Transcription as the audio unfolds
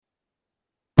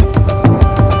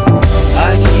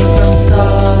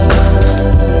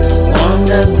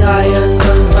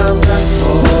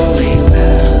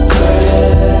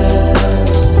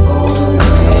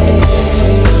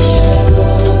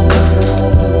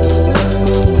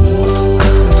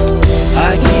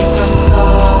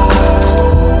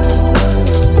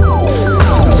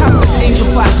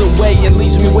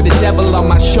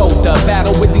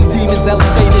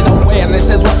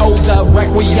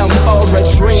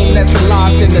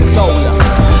soda.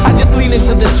 I just lean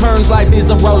into the turns, life is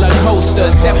a roller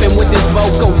coaster. Stepping with this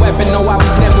vocal weapon, no, I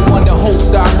was never one to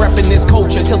holster. I'm repping this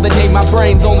culture till the day my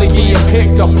brain's only being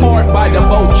picked apart by the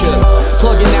vultures.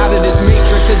 Plugging out of this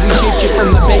matrix as we shape you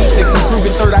from the basics.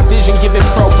 Improving third eye vision, giving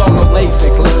pro bono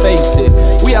LASIK. Let's face it,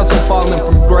 we also falling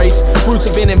from grace. Roots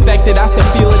have been infected, I still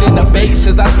feel it in the base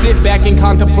as I sit back and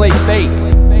contemplate fate.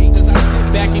 As I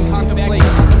sit back and contemplate.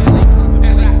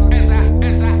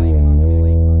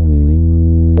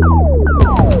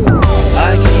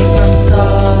 I came from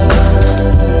stars,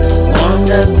 on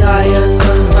the skies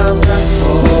from the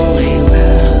holy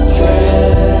well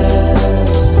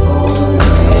dressed for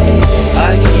me. I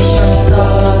came from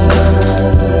stars,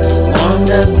 on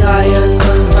the skies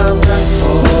from the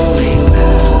holy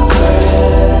well dressed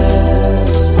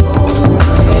for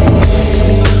me.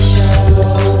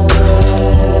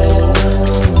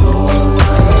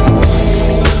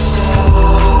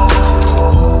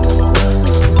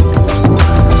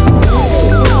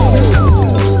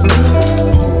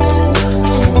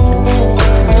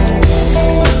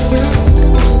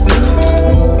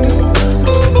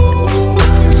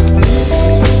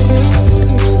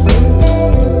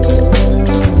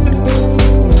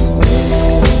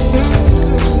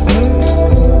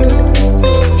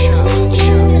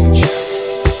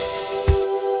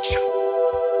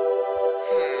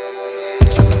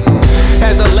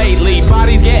 As of lately,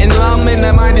 body's getting numb and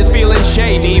the mind is feeling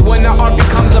shady. When the art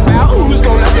becomes about who's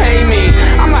gonna pay me,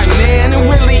 I'm like, man, who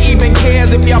really even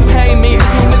cares if y'all pay me?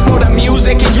 This moment's for the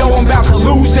music and yo, I'm about to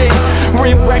lose it.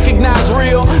 Recognize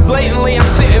real, blatantly I'm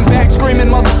sitting back screaming,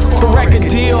 motherfucker, record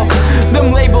deal.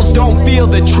 Them labels don't feel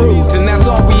the truth, and that's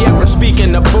all we ever speak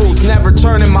in the booth. Never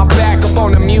turning my back up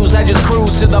on the muse, I just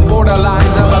cruise to the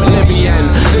borderlines of oblivion.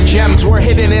 The gems we're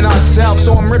hidden in ourselves,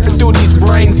 so I'm ripping through these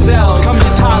brain cells. Come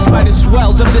to tossed by the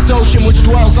swells of this ocean which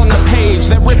dwells on the page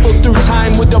that ripple through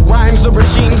time with the rhymes, the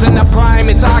regimes, and the prime.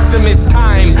 It's Optimus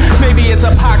time, maybe it's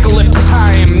apocalypse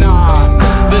time.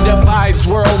 Nah, the divides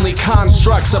were only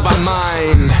constructs of our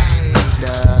mind.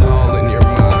 It's all in your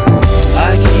mind.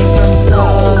 I came from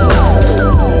stars.